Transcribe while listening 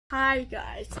Hi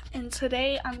guys, and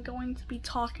today I'm going to be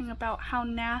talking about how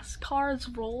NASCAR's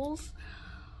rules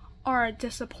are a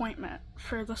disappointment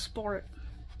for the sport.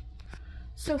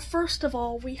 So first of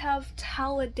all, we have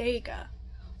Talladega,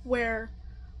 where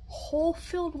whole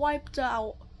field wiped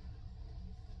out,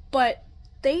 but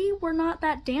they were not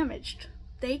that damaged.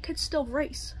 They could still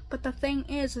race, but the thing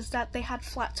is that they had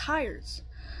flat tires,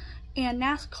 and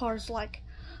NASCAR's like,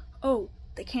 oh,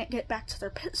 they can't get back to their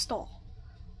pit stall.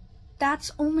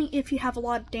 That's only if you have a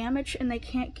lot of damage and they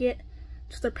can't get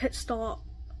to their pit stall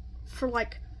for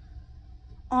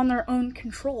on their own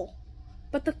control.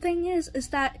 But the thing is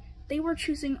that they were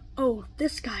choosing, oh,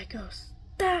 this guy goes,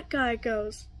 that guy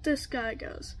goes, this guy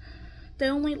goes. They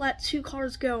only let 2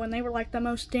 cars go and they were like the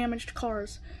most damaged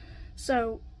cars.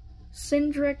 So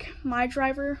Cindric, my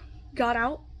driver, got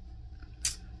out.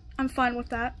 I'm fine with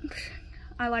that.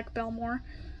 I like Belmore.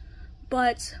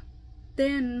 But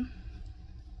then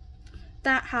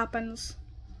that happens.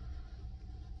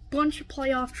 Bunch of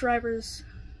playoff drivers,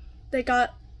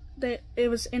 it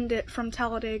was ended from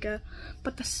Talladega.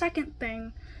 But the second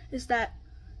thing is that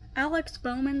Alex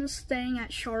Bowman's staying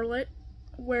at Charlotte,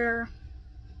 where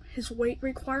his weight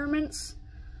requirements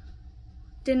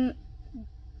didn't,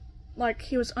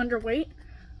 he was underweight.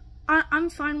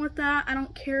 I'm fine with that. I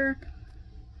don't care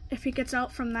if he gets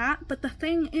out from that. But the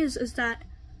thing is that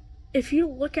if you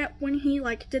look at when he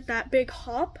did that big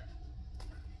hop,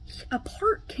 a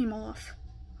part came off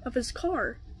of his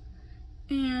car,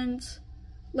 and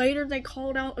later they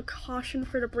called out a caution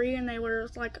for debris and they were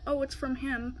like, oh, it's from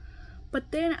him.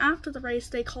 But then after the race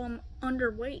they call him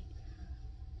underweight,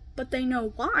 but they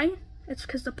know why. It's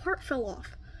because the part fell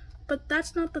off. But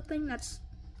that's not the thing that's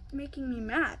making me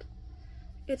mad.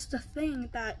 It's the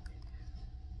thing that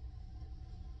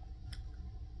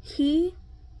he,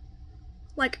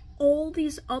 all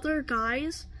these other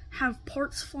guys, have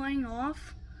parts flying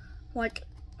off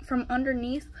from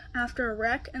underneath after a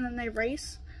wreck, and then they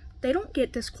race. They don't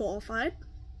get disqualified.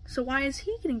 So why is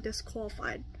he getting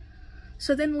disqualified?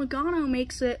 So then Logano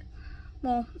makes it,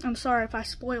 well, I'm sorry if I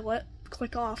spoil it,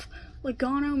 click off.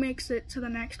 Logano makes it to the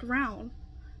next round.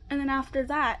 And then after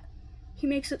that, he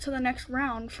makes it to the next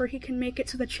round for he can make it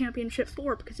to the championship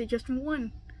 4 because he just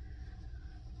won.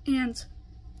 And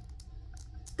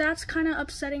that's kind of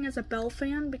upsetting as a Bell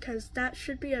fan, because that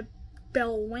should be a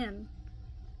Bell win.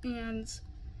 And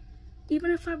even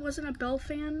if I wasn't a Bell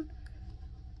fan,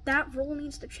 that rule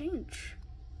needs to change.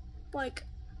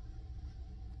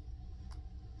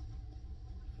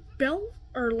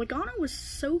 Logano was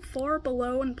so far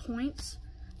below in points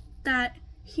that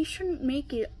he shouldn't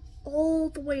make it all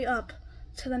the way up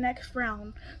to the next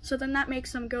round. So then that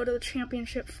makes him go to the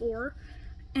championship 4.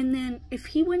 And then if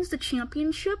he wins the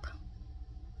championship,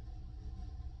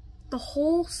 the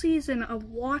whole season of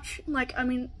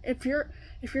if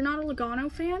you're not a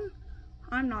Logano fan,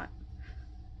 I'm not.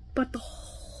 But the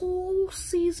whole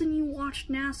season you watch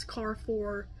NASCAR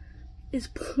for is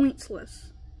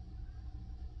pointless.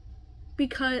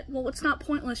 Because, well, it's not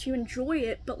pointless, you enjoy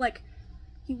it, but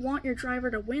you want your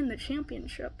driver to win the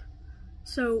championship.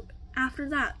 So after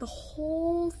that, the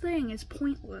whole thing is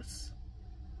pointless.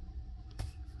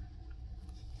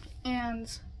 And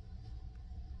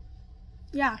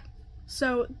yeah.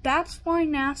 So that's why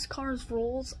NASCAR's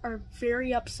rules are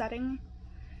very upsetting,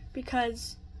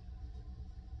 because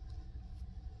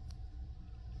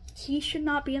he should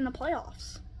not be in the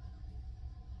playoffs.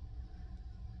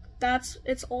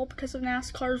 It's all because of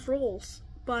NASCAR's rules.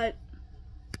 And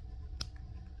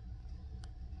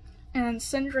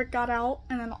Cindric got out,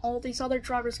 and then all these other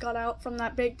drivers got out from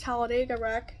that big Talladega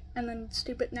wreck, and then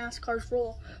stupid NASCAR's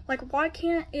rule. Why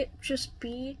can't it just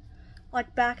be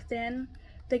back then?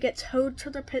 They get towed to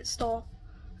their pit stall,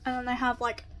 and then they have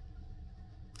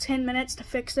 10 minutes to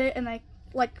fix it, and they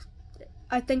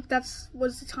I think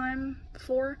was the time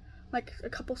before, a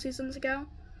couple seasons ago.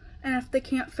 And if they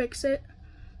can't fix it,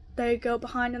 they go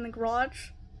behind in the garage.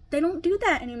 They don't do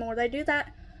that anymore. They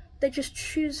just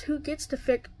choose who gets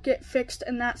to get fixed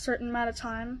in that certain amount of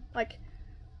time,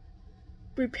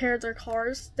 repair their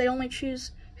cars. They only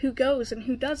choose who goes and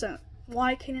who doesn't.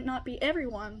 Why can it not be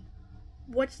everyone?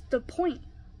 What's the point?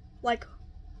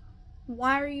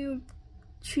 Why are you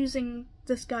choosing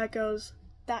this guy goes,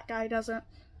 that guy doesn't?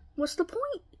 What's the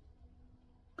point?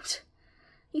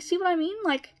 You see what I mean?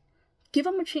 Give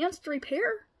them a chance to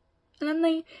repair. And then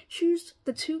they choose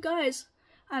the 2 guys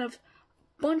out of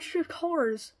a bunch of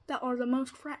cars that are the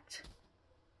most wrecked.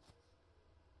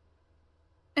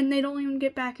 And they don't even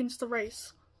get back into the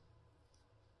race.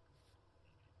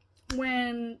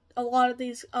 When a lot of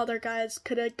these other guys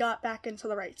could have got back into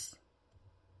the race.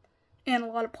 And a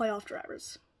lot of playoff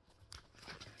drivers.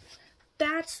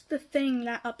 That's the thing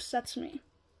that upsets me.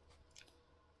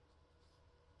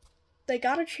 They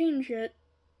gotta change it.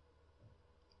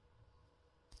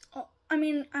 I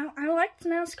mean, I liked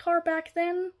NASCAR back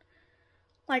then.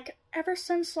 Like, ever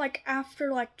since, like,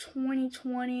 after, like,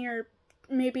 2020 or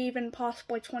maybe even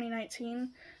possibly 2019.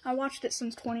 I watched it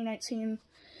since 2019.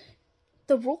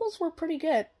 The rules were pretty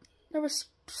good. There was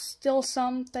still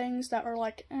some things that were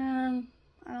like, I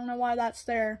don't know why that's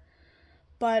there.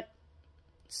 But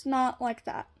it's not like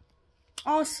that.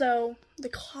 Also, the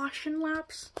caution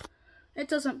laps, it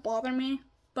doesn't bother me,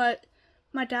 but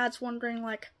my dad's wondering,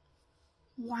 like,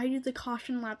 why do the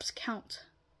caution laps count?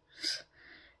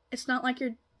 It's not like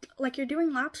you're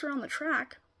doing laps around the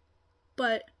track,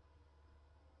 but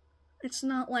it's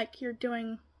not like you're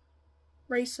doing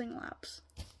racing laps.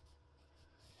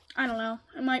 I don't know.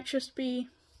 It might just be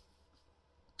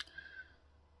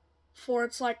for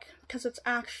it's like because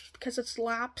it's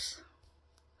laps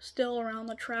still around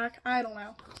the track. I don't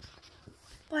know.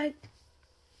 But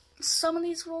some of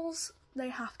these rules they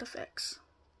have to fix.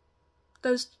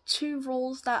 Those two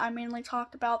rules that I mainly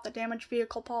talked about, the damaged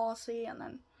vehicle policy and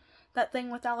then that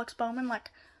thing with Alex Bowman, like,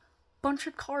 a bunch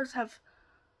of cars have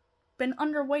been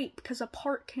underweight because a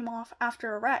part came off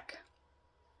after a wreck.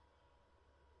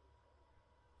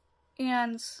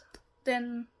 And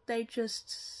then they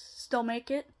just still make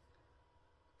it.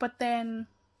 But then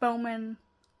Bowman,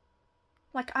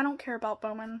 like, I don't care about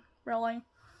Bowman, really.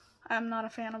 I'm not a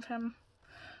fan of him.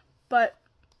 But,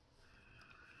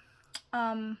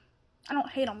 I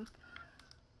don't hate him.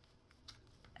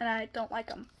 And I don't like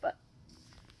him, but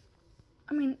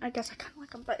I mean, I guess I kind of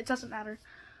like him, but it doesn't matter.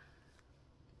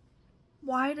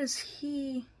 Why does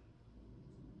he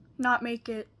not make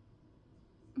it,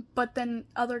 but then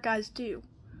other guys do?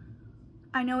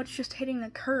 I know it's just hitting the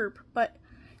curb, but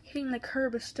hitting the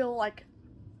curb is still like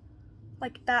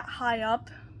that high up.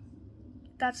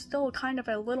 That's still kind of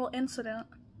a little incident.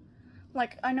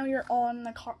 Like, I know you're on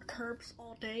the curbs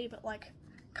all day, but like,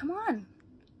 come on.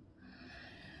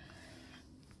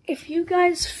 If you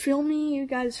guys feel me,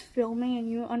 and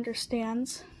you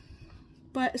understand.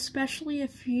 But especially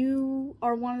if you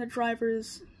are one of the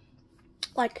drivers,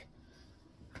 like,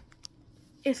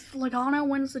 if Logano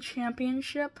wins the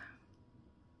championship,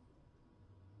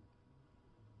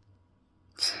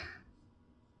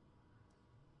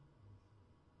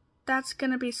 that's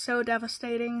gonna be so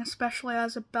devastating, especially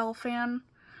as a Bell fan.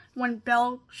 When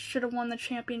Bell should have won the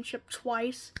championship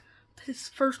twice. His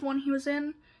first one he was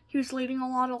in, he was leading a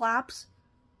lot of laps.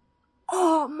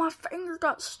 Oh, my finger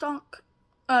got stuck.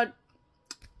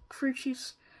 Crew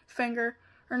chief's finger,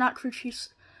 or not crew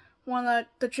chief's, one of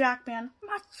the jackman.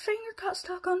 My finger got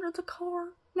stuck under the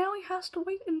car. Now he has to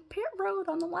wait in pit road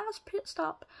on the last pit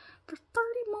stop for 30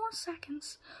 more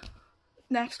seconds.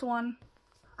 Next one.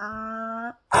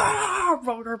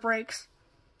 Rotor brakes.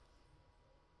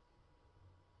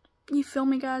 You feel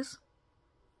me, guys?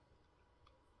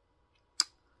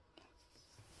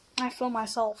 I feel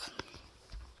myself.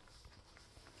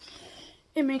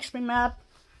 It makes me mad.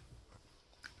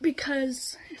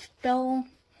 Because if Bell,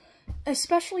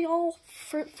 especially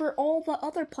for all the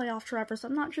other playoff drivers,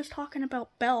 I'm not just talking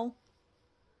about Bell.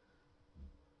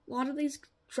 A lot of these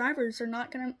drivers are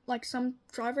not gonna, like, some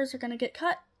drivers are gonna get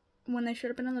cut when they should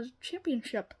have been in the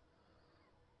championship.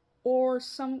 Or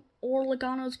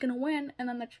Logano's gonna win, and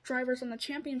then the drivers in the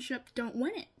championship don't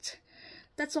win it.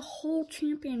 That's a whole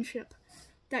championship.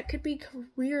 That could be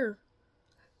career.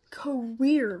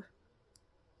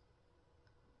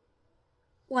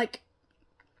 Like,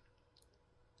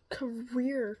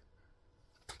 career.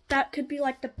 That could be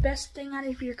like the best thing out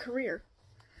of your career.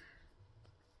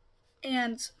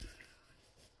 And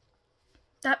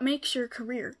that makes your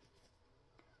career.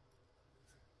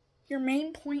 Your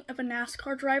main point of a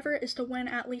NASCAR driver is to win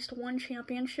at least one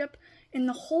championship. In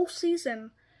the whole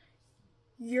season,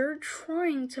 you're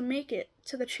trying to make it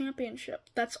to the championship.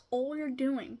 That's all you're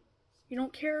doing. You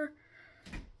don't care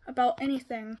about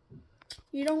anything.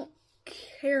 You don't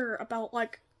care about,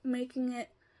 like, making it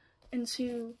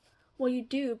into, well, you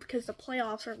do, because the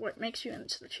playoffs are what makes you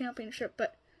into the championship,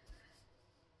 but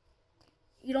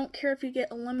you don't care if you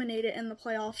get eliminated in the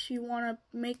playoffs. You want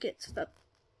to make it to the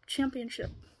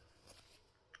championship.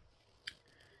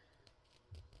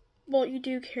 Well, you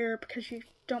do care because you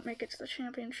don't make it to the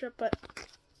championship, but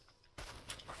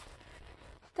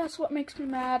that's what makes me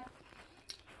mad.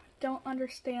 Don't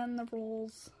understand the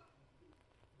rules,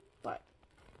 but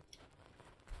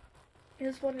it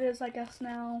is what it is, I guess,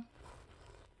 now.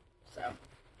 So,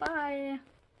 bye.